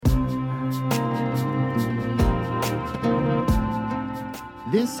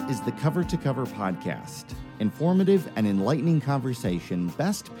This is the Cover to Cover podcast, informative and enlightening conversation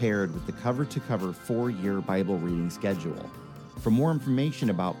best paired with the Cover to Cover 4-year Bible reading schedule. For more information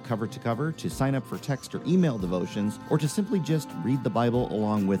about Cover to sign up for text or email devotions, or to simply just read the Bible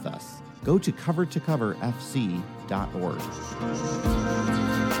along with us, go to covertocoverfc.org.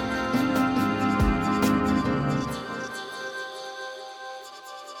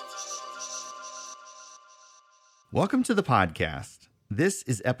 Welcome to the podcast. This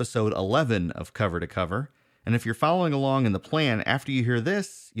is episode 11 of Cover to Cover, and if you're following along in the plan, after you hear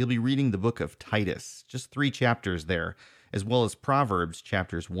this, you'll be reading the book of Titus, just 3 chapters there, as well as Proverbs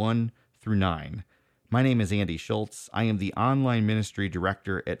chapters 1 through 9. My name is Andy Schultz. I am the online ministry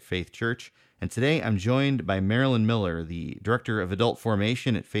director at Faith Church, and today I'm joined by Marilyn Miller, the director of adult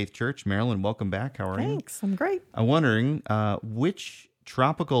formation at Faith Church. Marilyn, welcome back. How are you? Thanks. I'm great. I'm wondering, which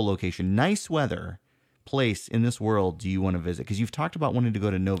tropical location, nice weather, place in this world do you want to visit? Because you've talked about wanting to go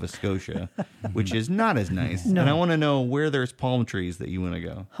to Nova Scotia, which is not as nice. No. And I want to know where there's palm trees that you want to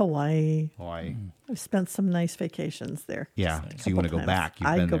go. Hawaii. I've spent some nice vacations there. Yeah, so you want to go back.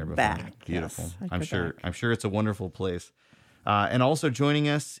 You've been there before. Back. Beautiful. Yes, I'm sure it's a wonderful place. And also joining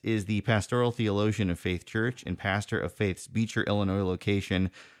us is the pastoral theologian of Faith Church and pastor of Faith's Beecher, Illinois location,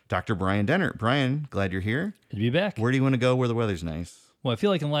 Dr. Brian Dennert. Brian, glad you're here. Good to be back. Where do you want to go where the weather's nice? Well, I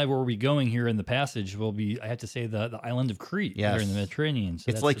feel like in live where we're going here in the passage will be, I have to say, the island of Crete there in the Mediterranean. So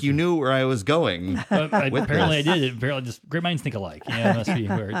it's like you knew where I was going. Apparently I did. Apparently just great minds think alike. Yeah, it must be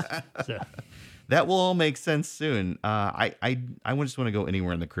where it's, so. That will all make sense soon. I just want to go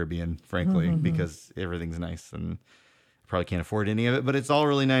anywhere in the Caribbean, frankly, because everything's nice and probably can't afford any of it, but it's all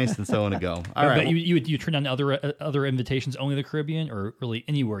really nice, and so I want to go. All right. But you turn down other invitations, only the Caribbean, or really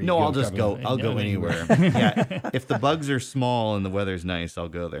anywhere? I'll just go. I'll go anywhere. Yeah, if the bugs are small and the weather's nice, I'll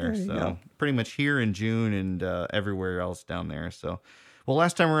go there. So pretty much here in June and everywhere else down there. So, well,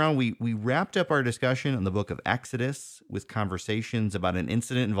 last time around we wrapped up our discussion on the book of Exodus with conversations about an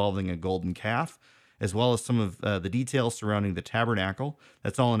incident involving a golden calf, as well as some of the details surrounding the tabernacle.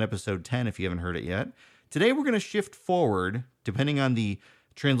 That's all in episode 10 if you haven't heard it yet. Today, we're going to shift forward, depending on the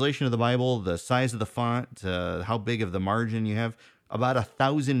translation of the Bible, the size of the font, how big of the margin you have, about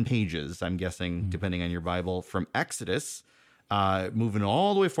 1,000 pages, I'm guessing, depending on your Bible, from Exodus, moving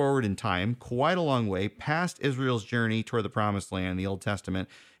all the way forward in time, quite a long way, past Israel's journey toward the Promised Land, the Old Testament,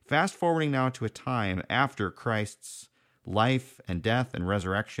 fast forwarding now to a time after Christ's life and death and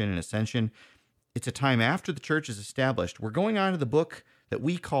resurrection and ascension. It's a time after the church is established. We're going on to the book that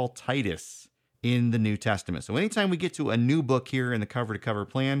we call Titus in the New Testament. So anytime we get to a new book here in the Cover to Cover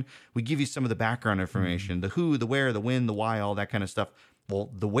plan, we give you some of the background information, the who, the where, the when, the why, all that kind of stuff. Well,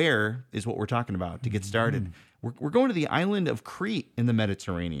 the where is what we're talking about to get started. We're going to the island of Crete in the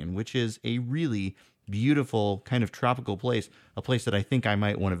Mediterranean, which is a really beautiful kind of tropical place, a place that I think I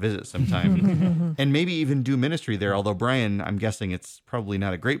might want to visit sometime and maybe even do ministry there. Although, Brian, I'm guessing it's probably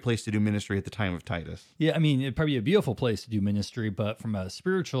not a great place to do ministry at the time of Titus. Yeah, I mean, it'd probably be a beautiful place to do ministry, but from a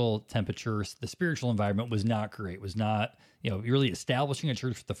spiritual temperature, the spiritual environment was not great, was not, really establishing a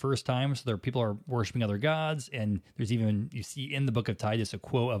church for the first time. So there are people are worshiping other gods. And there's even, you see in the book of Titus, a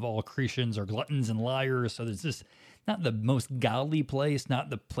quote of all Cretians are gluttons and liars. So there's this, not the most godly place, not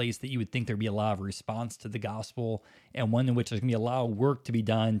the place that you would think there'd be a lot of response to the gospel, and one in which there's going to be a lot of work to be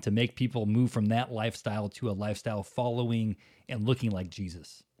done to make people move from that lifestyle to a lifestyle following and looking like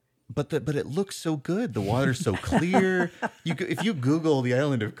Jesus. But it looks so good. The water's so clear. If you Google the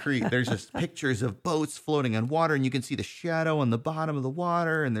island of Crete, there's just pictures of boats floating on water, and you can see the shadow on the bottom of the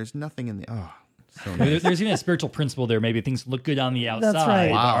water, and there's nothing in the... So nice. There's even a spiritual principle there. Maybe things look good on the outside, That's right.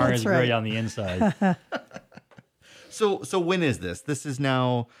 but aren't as That's right. great on the inside. So when is this? This is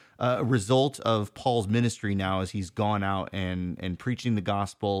now a result of Paul's ministry now as he's gone out and preaching the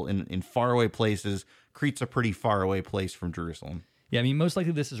gospel in faraway places. Crete's a pretty faraway place from Jerusalem. Yeah, I mean, most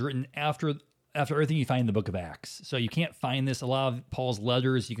likely this is written after everything you find in the book of Acts. So you can't find this. A lot of Paul's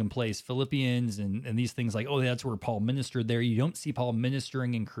letters, you can place Philippians and these things like, that's where Paul ministered there. You don't see Paul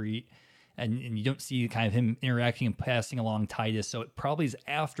ministering in Crete. And you don't see kind of him interacting and passing along Titus. So it probably is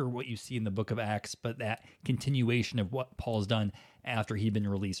after what you see in the book of Acts, but that continuation of what Paul has done after he'd been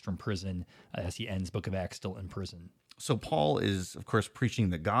released from prison as he ends book of Acts still in prison. So Paul is, of course, preaching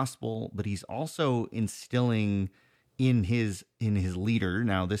the gospel, but he's also instilling in his leader,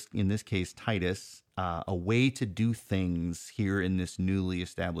 now in this case, Titus, a way to do things here in this newly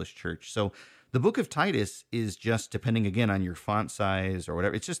established church. So the book of Titus is just, depending again on your font size or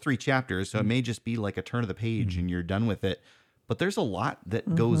whatever, it's just 3 chapters. So it may just be like a turn of the page and you're done with it. But there's a lot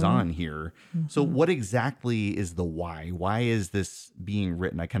that goes on here. So what exactly is the why? Why is this being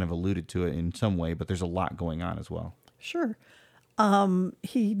written? I kind of alluded to it in some way, but there's a lot going on as well. Sure.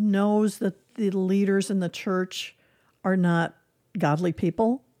 He knows that the leaders in the church are not godly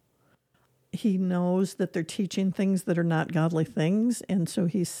people. He knows that they're teaching things that are not godly things. And so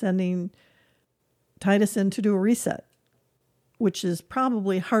he's sending Titus in to do a reset, which is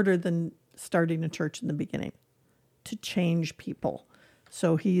probably harder than starting a church in the beginning, to change people.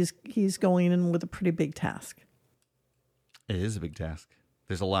 So he's going in with a pretty big task. It is a big task.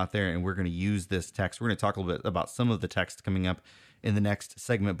 There's a lot there, and we're going to use this text. We're going to talk a little bit about some of the text coming up in the next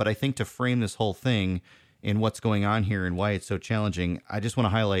segment. But I think to frame this whole thing and what's going on here and why it's so challenging, I just want to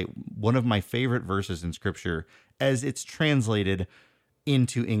highlight one of my favorite verses in Scripture as it's translated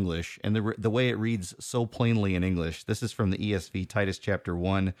into English and the way it reads so plainly in English. This is from the ESV, Titus chapter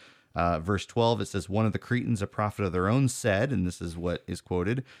 1, verse 12. It says, "One of the Cretans, a prophet of their own, said," and this is what is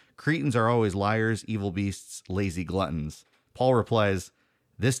quoted, "Cretans are always liars, evil beasts, lazy gluttons." Paul replies,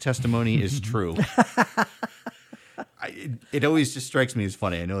 "This testimony is true." It always just strikes me as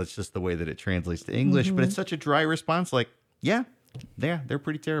funny. I know it's just the way that it translates to English, but it's such a dry response. Like, yeah, they're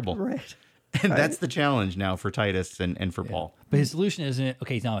pretty terrible. Right. And that's the challenge now for Titus and for Paul. But his solution isn't,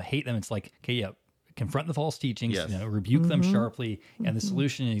 okay, now hate them. It's like, okay, yeah, confront the false teachings, Yes. Rebuke them sharply. And the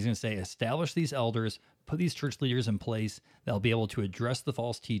solution, he's going to say, establish these elders, put these church leaders in place that'll be able to address the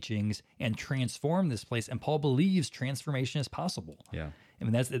false teachings and transform this place. And Paul believes transformation is possible. Yeah. I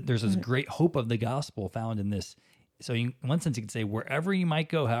mean, there's this great hope of the gospel found in this. So in one sense, you could say wherever you might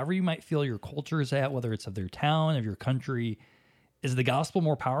go, however you might feel your culture is at, whether it's of their town, of your country, is the gospel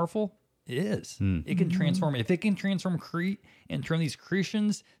more powerful? It is. It can transform. If it can transform Crete and turn these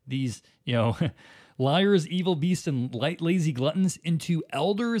Christians, these, liars, evil beasts, and lazy gluttons into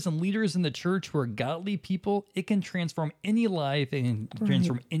elders and leaders in the church who are godly people, it can transform any life and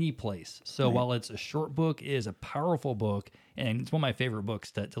transform any place. So while it's a short book, it is a powerful book, and it's one of my favorite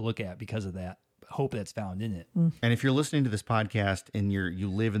books to look at because of that hope that's found in it. And if you're listening to this podcast and you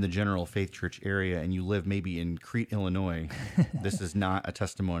live in the General Faith Church area and you live maybe in Crete, Illinois, this is not a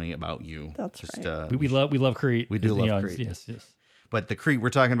testimony about you. That's right. We love Crete. We do love Crete. Yes. But the Crete we're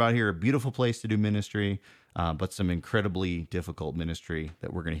talking about here, a beautiful place to do ministry, but some incredibly difficult ministry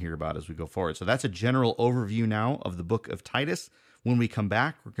that we're going to hear about as we go forward. So that's a general overview now of the book of Titus. When we come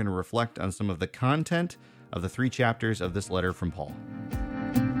back, we're going to reflect on some of the content of the 3 chapters of this letter from Paul.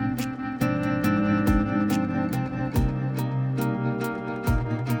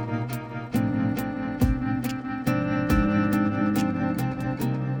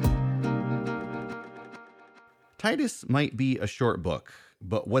 Titus might be a short book,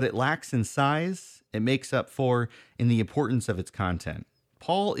 but what it lacks in size, it makes up for in the importance of its content.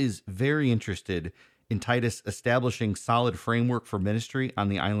 Paul is very interested in Titus establishing solid framework for ministry on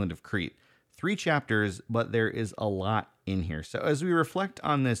the island of Crete. 3 chapters, but there is a lot in here. So as we reflect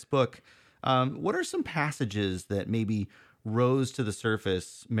on this book, what are some passages that maybe rose to the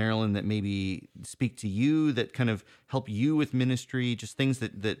surface, Marilyn, that maybe speak to you, that kind of help you with ministry, just things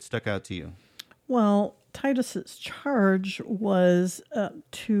that stuck out to you? Well, Titus's charge was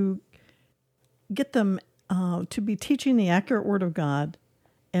to get them to be teaching the accurate word of God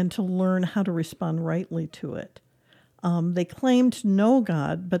and to learn how to respond rightly to it. They claimed to know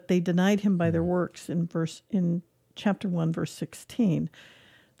God, but they denied him by their works in chapter 1, verse 16.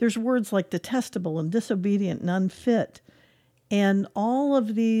 There's words like detestable and disobedient and unfit. And all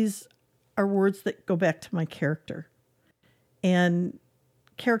of these are words that go back to my character. And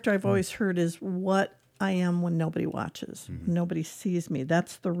character I've always heard is what I am when nobody watches, when nobody sees me.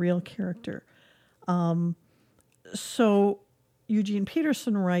 That's the real character. So Eugene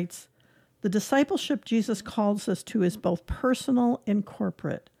Peterson writes, the discipleship Jesus calls us to is both personal and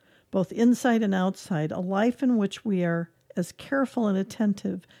corporate, both inside and outside, a life in which we are as careful and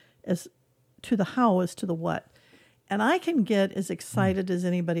attentive as to the how as to the what. And I can get as excited as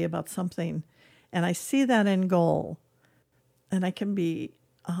anybody about something, and I see that end goal, and I can be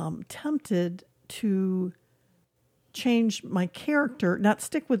tempted to change my character, not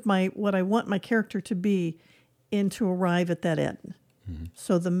stick with what I want my character to be, and to arrive at that end. Mm-hmm.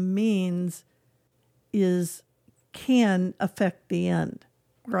 So the means can affect the end.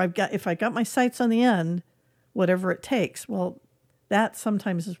 Where if I got my sights on the end, whatever it takes, well, that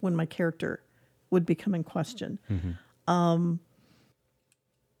sometimes is when my character would become in question. Mm-hmm.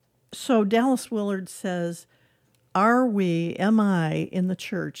 So Dallas Willard says, am I in the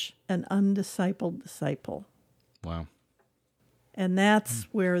church an undiscipled disciple? Wow. And that's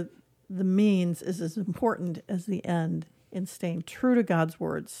where the means is as important as the end in staying true to God's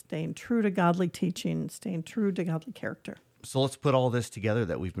word, staying true to godly teaching, staying true to godly character. So let's put all this together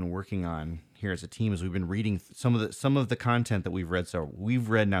that we've been working on here as a team as we've been reading some of the content that we've read. So we've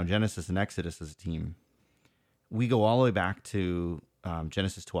read now Genesis and Exodus as a team. we go all the way back to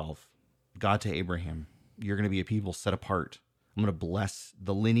Genesis 12. God to Abraham, you're going to be a people set apart. I'm going to bless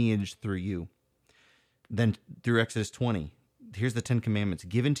the lineage through you. Then through Exodus 20, here's the 10 commandments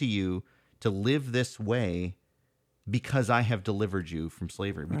given to you to live this way because I have delivered you from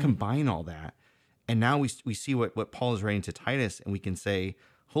slavery. We combine all that. And now we see what Paul is writing to Titus, and we can say,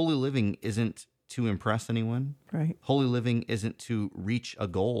 holy living isn't to impress anyone. Right. Holy living isn't to reach a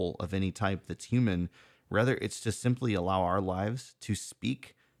goal of any type that's human. Rather, it's to simply allow our lives to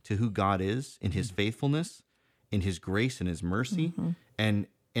speak to who God is in his faithfulness, in his grace and his mercy. And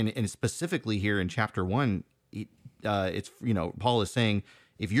specifically here in chapter 1, it's, Paul is saying,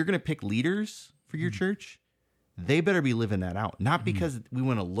 if you're going to pick leaders for your church, they better be living that out. Not because we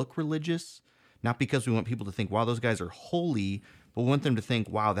want to look religious, not because we want people to think, wow, those guys are holy, but we want them to think,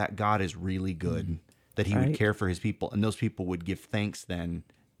 wow, that God is really good, that he would care for his people. And those people would give thanks then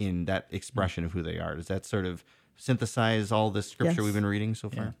in that expression of who they are. Does that sort of synthesize all this scripture we've been reading so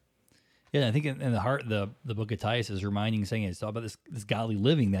far? Yeah, I think in the heart, the book of Titus is reminding, saying it's all about this godly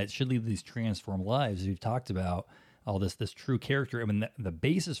living that should lead these transformed lives. We've talked about all this true character. I mean, the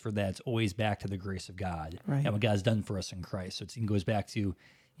basis for that's always back to the grace of God and what God's done for us in Christ. So it goes back to,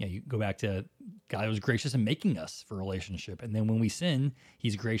 you go back to God was gracious in making us for a relationship. And then when we sin,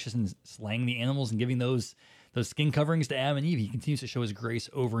 he's gracious in slaying the animals and giving those skin coverings to Adam and Eve. He continues to show his grace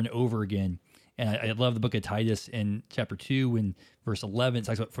over and over again. And I love the book of Titus in chapter 2 and verse 11. It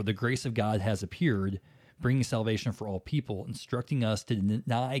talks about, for the grace of God has appeared, bringing salvation for all people, instructing us to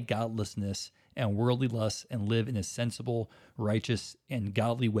deny godlessness and worldly lusts and live in a sensible, righteous, and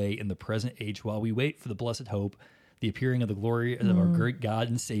godly way in the present age while we wait for the blessed hope, the appearing of the glory of our great God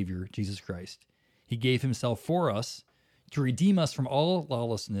and Savior, Jesus Christ. He gave himself for us to redeem us from all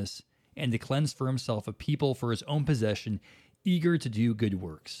lawlessness and to cleanse for himself a people for his own possession, eager to do good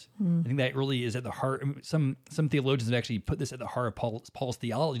works. I think that really is at the heart. Some theologians have actually put this at the heart of Paul's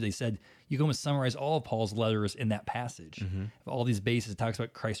theology. They said you can almost summarize all of Paul's letters in that passage. All these bases, it talks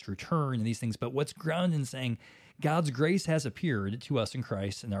about Christ's return and these things, but what's grounded in saying God's grace has appeared to us in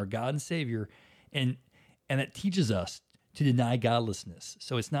Christ and our God and Savior, and it teaches us to deny godlessness.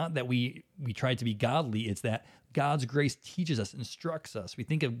 So it's not that we try to be godly, it's that God's grace teaches us, instructs us. We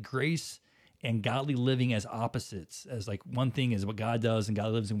think of grace and godly living as opposites, as like one thing is what God does and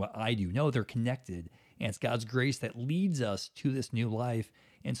God lives in what I do. No, they're connected. And it's God's grace that leads us to this new life.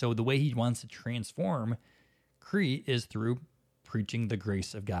 And so the way he wants to transform Crete is through preaching the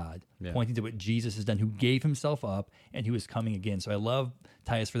grace of God, pointing to what Jesus has done, who gave himself up and who is coming again. So I love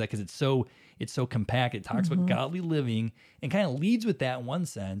Titus for that because it's so compact. It talks about godly living and kind of leads with that in one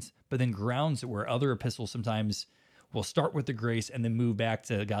sense, but then grounds it where other epistles sometimes will start with the grace and then move back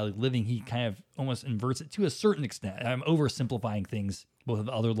to godly living. He kind of almost inverts it to a certain extent. I'm oversimplifying things, both of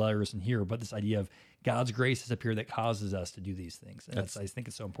the other letters and here, but this idea of God's grace has appeared that causes us to do these things. And I think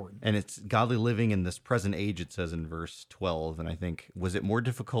it's so important. And it's godly living in this present age, it says in verse 12. And I think, was it more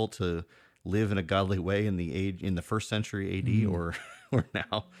difficult to live in a godly way in the first century AD or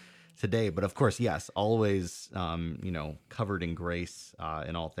now today? But of course, yes, always, covered in grace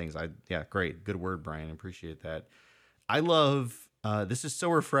in all things. Great. Good word, Brian. I appreciate that. I love, this is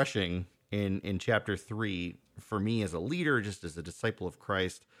so refreshing in chapter 3 for me as a leader, just as a disciple of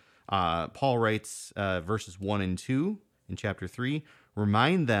Christ. Paul writes verses 1 and 2 in chapter 3,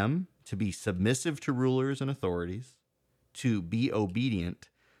 remind them to be submissive to rulers and authorities, to be obedient,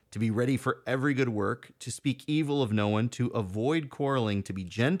 to be ready for every good work, to speak evil of no one, to avoid quarreling, to be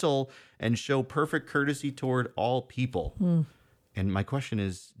gentle and show perfect courtesy toward all people. And my question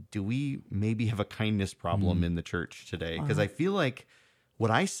is, do we maybe have a kindness problem in the church today? Because I feel like what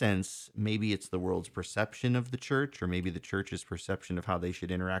I sense, maybe it's the world's perception of the church, or maybe the church's perception of how they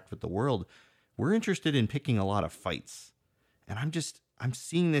should interact with the world. We're interested in picking a lot of fights. And I'm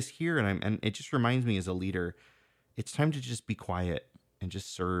seeing this here, and it just reminds me as a leader, it's time to just be quiet and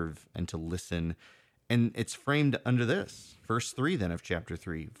just serve and to listen. And it's framed under this, verse 3 then of chapter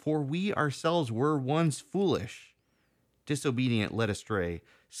 3. For we ourselves were once foolish, disobedient, led astray,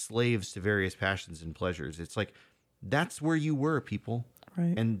 slaves to various passions and pleasures. It's like, that's where you were, people.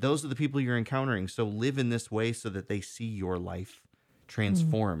 Right. And those are the people you're encountering. So live in this way so that they see your life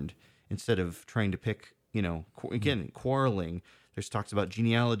transformed instead of trying to pick, again, quarreling. There's talks about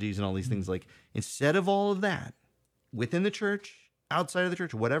genealogies and all these things. Like, instead of all of that, within the church, outside of the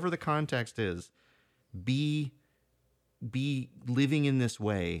church, whatever the context is, be living in this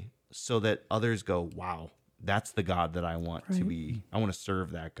way so that others go, wow, that's the God that I want to be. I want to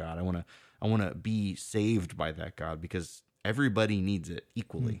serve that God. I want to be saved by that God, because everybody needs it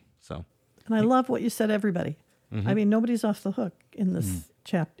equally. So, and I love what you said, everybody. I mean, nobody's off the hook in this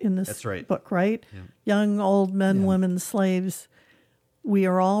in this That's right. book, right? Yeah. Young, old, men, women, slaves. We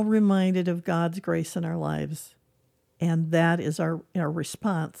are all reminded of God's grace in our lives, and that is our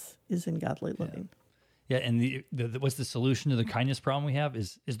response is in godly living. Yeah, and the what's the solution to the kindness problem we have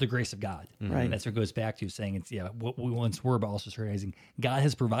is the grace of God. Right. And that's what it goes back to, saying it's what we once were, but also realizing God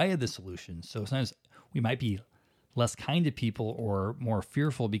has provided the solution. So sometimes we might be less kind to people or more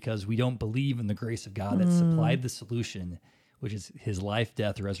fearful because we don't believe in the grace of God that supplied the solution, which is his life,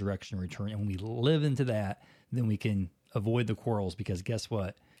 death, resurrection, return. And when we live into that, then we can avoid the quarrels, because guess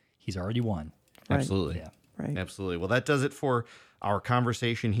what? He's already won. Right. Absolutely. Yeah. Right. Absolutely. Well, that does it for our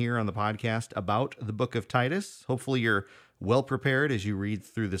conversation here on the podcast about the book of Titus. Hopefully you're well prepared as you read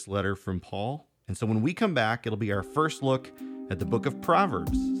through this letter from Paul. And so when we come back, it'll be our first look at the book of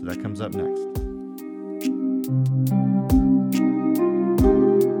Proverbs. So that comes up next.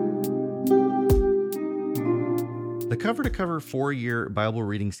 The cover-to-cover 4-year Bible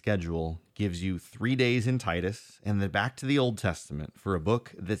reading schedule gives you 3 days in Titus and then back to the Old Testament for a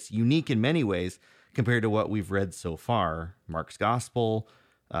book that's unique in many ways compared to what we've read so far. Mark's Gospel,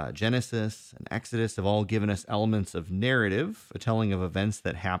 Genesis, and Exodus have all given us elements of narrative, a telling of events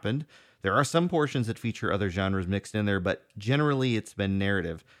that happened. There are some portions that feature other genres mixed in there, but generally it's been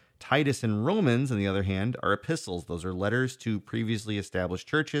narrative. Titus and Romans, on the other hand, are epistles. Those are letters to previously established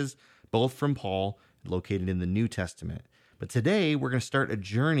churches, both from Paul, located in the New Testament. But today we're going to start a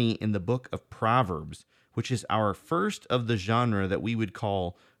journey in the book of Proverbs, which is our first of the genre that we would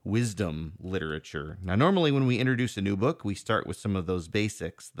call wisdom literature. Now, normally when we introduce a new book, we start with some of those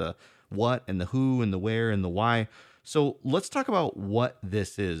basics, the what and the who and the where and the why. So let's talk about what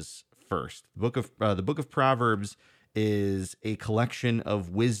this is first. The book of Proverbs is a collection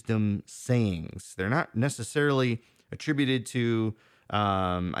of wisdom sayings. They're not necessarily attributed to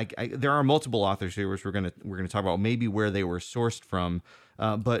there are multiple authors here, which we're gonna talk about maybe where they were sourced from,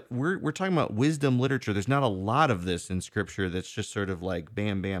 but we're talking about wisdom literature. There's not a lot of this in Scripture that's just sort of like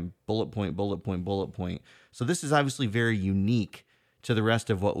bam, bam, bullet point, bullet point, bullet point. So this is obviously very unique to the rest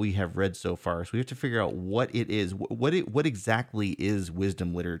of what we have read so far. So we have to figure out what it is. What exactly is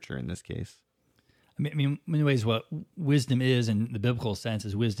wisdom literature in this case? I mean, in many ways, what wisdom is in the biblical sense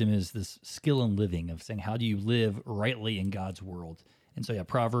is wisdom is this skill in living, of saying, how do you live rightly in God's world? And so,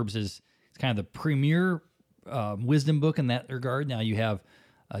 Proverbs is kind of the premier wisdom book in that regard. Now you have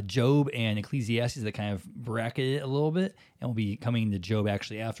Job and Ecclesiastes that kind of bracket it a little bit, and we'll be coming to Job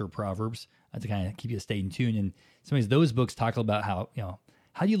actually after Proverbs to kind of keep you stay in tune. And in some ways, those books talk about how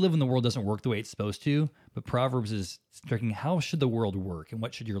do you live when the world doesn't work the way it's supposed to? But Proverbs is striking, how should the world work and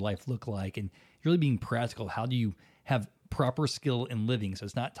what should your life look like? And really being practical, how do you have proper skill in living? So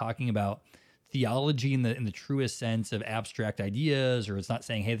it's not talking about theology in the truest sense of abstract ideas, or it's not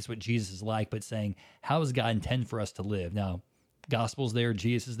saying, hey, this is what Jesus is like, but saying, how does God intend for us to live? Now, gospel's there,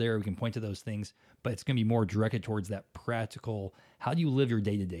 Jesus is there, we can point to those things, but it's going to be more directed towards that practical, how do you live your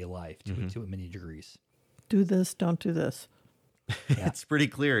day-to-day life to many degrees? Do this, don't do this. It's pretty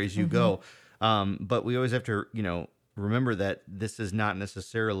clear as you go. But we always have to, remember that this is not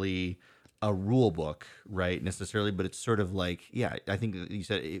necessarily a rule book, right? Necessarily, but it's sort of like, I think you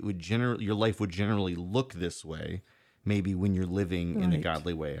said your life would generally look this way, maybe when you're living in a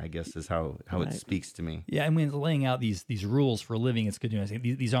godly way, I guess is how it speaks to me. Yeah, and when laying out these rules for living, it's good to know.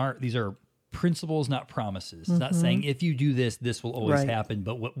 These are principles, not promises. It's not saying if you do this, this will always happen.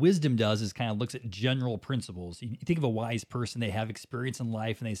 But what wisdom does is kind of looks at general principles. You think of a wise person, they have experience in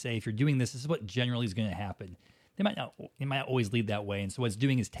life, and they say, if you're doing this is what generally is going to happen. It might always lead that way. And so what it's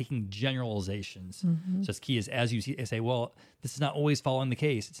doing is taking generalizations. So it's key is as you say, well, this is not always following the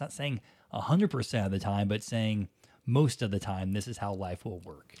case. It's not saying 100% of the time, but saying most of the time, this is how life will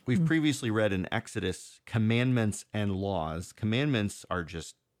work. We've previously read in Exodus commandments and laws. Commandments are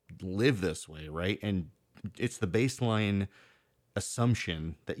just live this way, right? And it's the baseline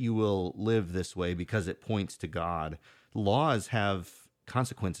assumption that you will live this way because it points to God. Laws have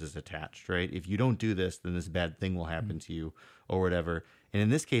consequences attached, right? If you don't do this, then this bad thing will happen to you or whatever. And in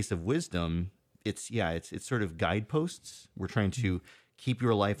this case of wisdom, it's sort of guideposts. We're trying to keep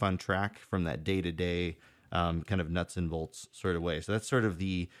your life on track from that day-to-day kind of nuts and bolts sort of way. So that's sort of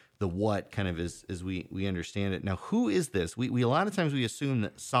the what kind of is as we understand it. Now, who is this? We a lot of times we assume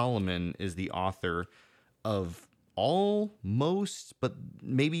that Solomon is the author of most, but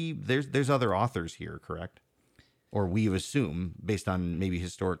maybe there's other authors here, correct? Or we assume based on maybe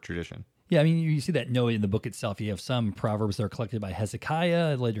historic tradition. Yeah, I mean, you see that note in the book itself. You have some Proverbs that are collected by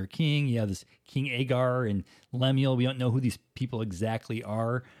Hezekiah, a later king. You have this King Agar and Lemuel. We don't know who these people exactly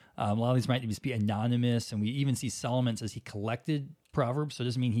are. A lot of these might just be anonymous. And we even see Solomon says he collected Proverbs, so it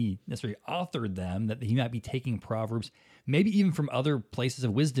doesn't mean he necessarily authored them, that he might be taking Proverbs, maybe even from other places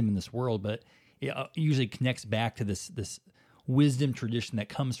of wisdom in this world, but it usually connects back to this wisdom tradition that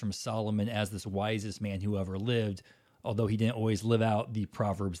comes from Solomon as this wisest man who ever lived, although he didn't always live out the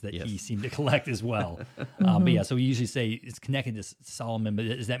Proverbs that he seemed to collect as well. But yeah, so we usually say it's connected to Solomon, but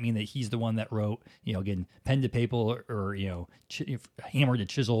does that mean that he's the one that wrote, again, pen to paper or hammer to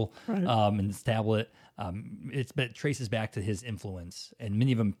chisel and this tablet? But it traces back to his influence, and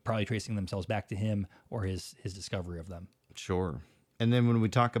many of them probably tracing themselves back to him or his discovery of them. Sure. And then when we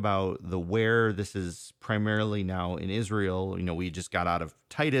talk about the where, this is primarily now in Israel. We just got out of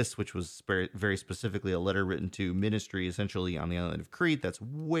Titus, which was very specifically a letter written to ministry, essentially on the island of Crete. That's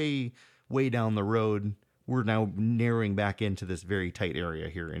way, way down the road. We're now narrowing back into this very tight area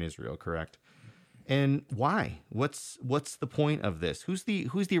here in Israel, correct? And why? What's the point of this? Who's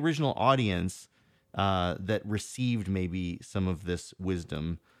the original audience that received maybe some of this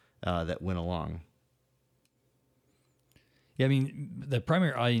wisdom that went along? Yeah, I mean, the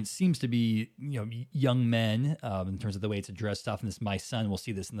primary audience seems to be, young men in terms of the way it's addressed. Often this, my son, we'll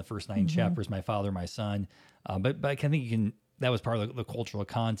see this in the first 9 chapters, my father, my son. But I think that was part of the cultural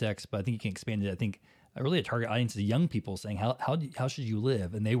context, but I think you can expand it. I think really a target audience is young people saying, how should you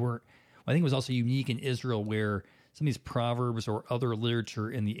live? And I think it was also unique in Israel where some of these proverbs or other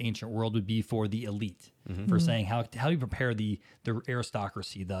literature in the ancient world would be for the elite, for saying how do you prepare the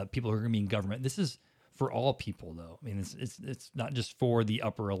aristocracy, the people who are going to be in government. This is for all people, though. I mean, it's not just for the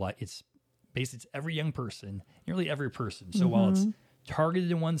upper elite. It's every young person, nearly every person. So while it's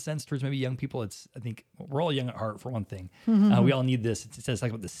targeted in one sense towards maybe young people, I think we're all young at heart for one thing. We all need this. It says like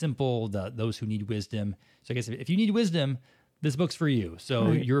about the simple, those who need wisdom. So I guess if you need wisdom, this book's for you.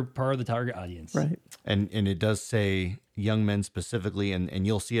 So you're part of the target audience. Right. And it does say young men specifically, and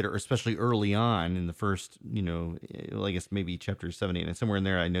you'll see it especially early on in the first, I guess maybe chapter 7, 8, and somewhere in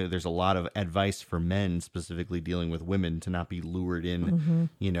there, I know there's a lot of advice for men specifically dealing with women to not be lured in,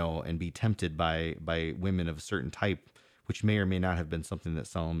 and be tempted by women of a certain type, which may or may not have been something that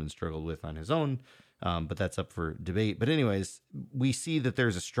Solomon struggled with on his own. But that's up for debate. But anyways, we see that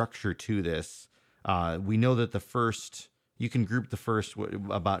there's a structure to this. We know that you can group the first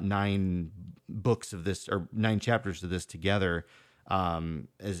about 9 books of this, or 9 chapters of this together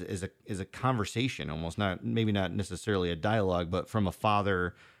as a conversation, almost maybe not necessarily a dialogue, but from a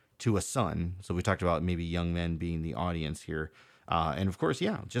father to a son. So we talked about maybe young men being the audience here. And of course,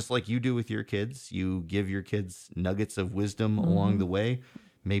 just like you do with your kids, you give your kids nuggets of wisdom along the way.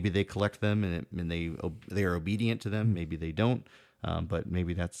 Maybe they collect them and they are obedient to them. Maybe they don't. But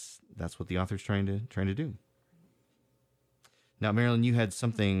maybe that's what the author's trying to do. Now, Marilyn, you had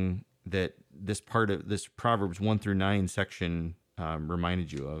something that this part of this Proverbs 1 through 9 section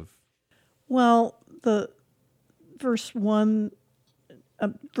reminded you of. Well, the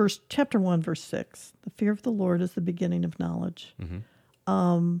chapter 1, verse 6, the fear of the Lord is the beginning of knowledge.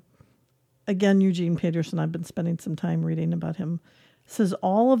 Again, Eugene Peterson, I've been spending some time reading about him, says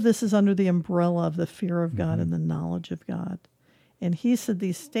all of this is under the umbrella of the fear of God and the knowledge of God. And he said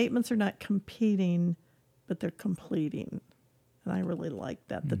these statements are not competing, but they're completing. And I really like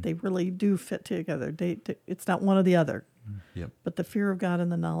that they really do fit together. It's not one or the other. Yep. But the fear of God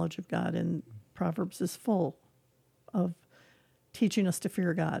and the knowledge of God in Proverbs is full of teaching us to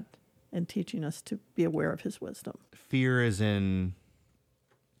fear God and teaching us to be aware of his wisdom. Fear as in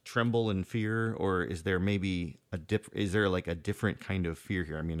tremble in fear, or is there maybe is there like a different kind of fear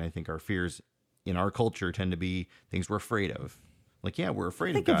here? I mean, I think our fears in our culture tend to be things we're afraid of. Like, we're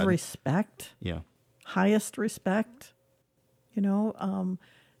afraid of God. Think of respect. Yeah. Highest respect.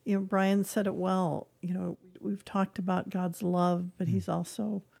 Brian said it well. We've talked about God's love, but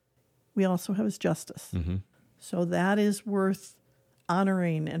we also have his justice. So that is worth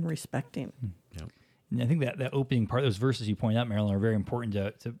honoring and respecting. Yep. And I think that opening part, those verses you point out, Marilyn, are very important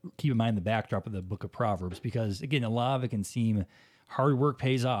to keep in mind the backdrop of the book of Proverbs, because again, a lot of it can seem hard work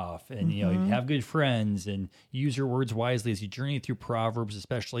pays off, and you have good friends, and use your words wisely as you journey through Proverbs,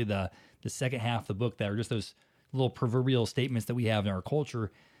 especially the second half of the book that are just those little proverbial statements that we have in our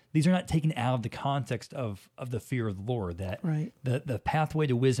culture. These are not taken out of the context of the fear of the Lord. That the pathway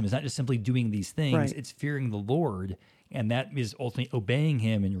to wisdom is not just simply doing these things; it's fearing the Lord, and that is ultimately obeying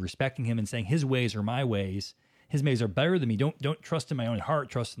Him and respecting Him and saying, "His ways are my ways. His ways are better than me. Don't trust in my own heart.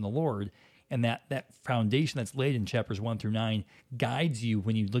 Trust in the Lord." And that foundation that's laid in chapters 1 through 9 guides you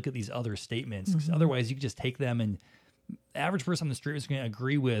when you look at these other statements. Because otherwise, you could just take them, and the average person on the street is going to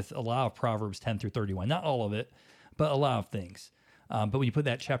agree with a lot of Proverbs 10 through 31. Not all of it, but a lot of things. But when you put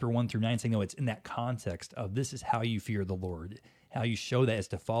that chapter 1 through 9 saying, no, it's in that context of this is how you fear the Lord, how you show that is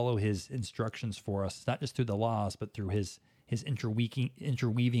to follow his instructions for us. It's not just through the laws, but through his his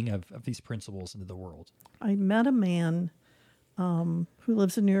interweaving of these principles into the world. I met a man who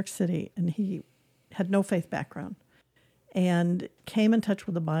lives in New York City, and he had no faith background, and came in touch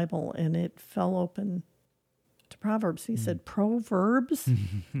with the Bible, and it fell open to Proverbs. He said, Proverbs?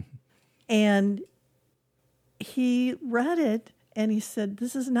 And he read it, and he said,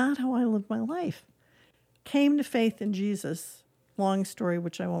 this is not how I live my life. Came to faith in Jesus. Long story,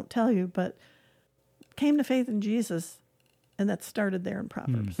 which I won't tell you, but came to faith in Jesus, and that started there in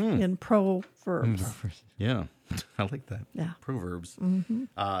Proverbs, in Proverbs. Yeah, I like that. Yeah. Proverbs.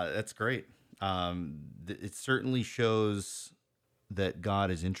 That's great. It certainly shows that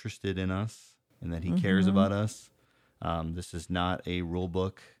God is interested in us and that he cares about us. This is not a rule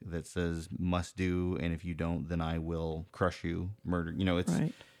book that says must do, and if you don't, then I will crush you, murder.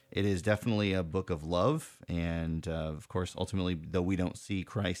 It is definitely a book of love, and of course, ultimately, though we don't see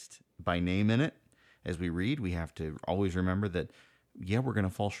Christ by name in it as we read, we have to always remember that, we're going to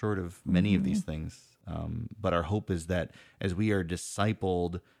fall short of many of these things. But our hope is that as we are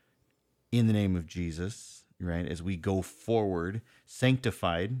discipled in the name of Jesus, right, as we go forward,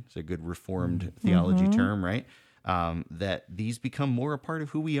 sanctified, it's a good Reformed theology term, right, that these become more a part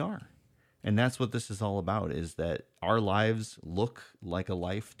of who we are. And that's what this is all about, is that our lives look like a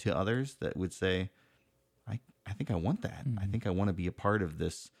life to others that would say, I think I want that. I think I want to be a part of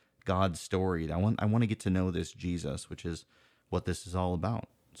this God story. I want to get to know this Jesus, which is what this is all about.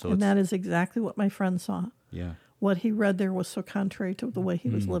 So that is exactly what my friend saw. Yeah. What he read there was so contrary to the way he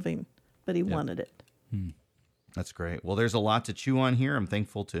was living, but he wanted it. That's great. Well, there's a lot to chew on here. I'm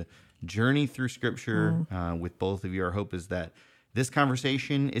thankful to journey through Scripture with both of you. Our hope is that this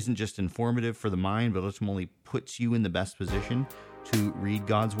conversation isn't just informative for the mind, but ultimately puts you in the best position to read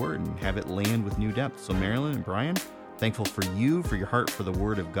God's Word and have it land with new depth. So Marilyn and Brian, thankful for you, for your heart for the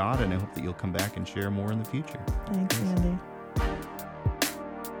Word of God, and I hope that you'll come back and share more in the future. Thanks, Andy.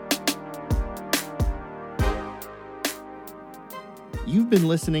 You've been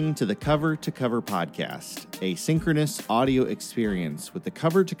listening to the Cover to Cover podcast, a synchronous audio experience with the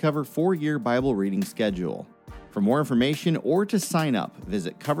Cover to Cover 4-year Bible reading schedule. For more information or to sign up,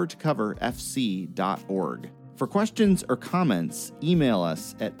 visit covertocoverfc.org. For questions or comments, email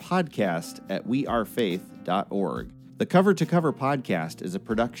us at podcast@wearefaith.org. The Cover to Cover podcast is a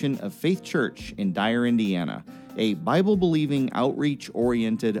production of Faith Church in Dyer, Indiana, a Bible-believing,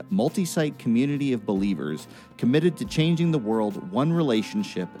 outreach-oriented, multi-site community of believers committed to changing the world one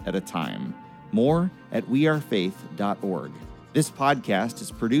relationship at a time. More at wearefaith.org. This podcast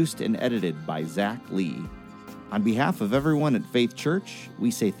is produced and edited by Zach Lee. On behalf of everyone at Faith Church,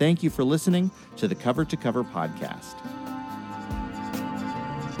 we say thank you for listening to the Cover to Cover podcast.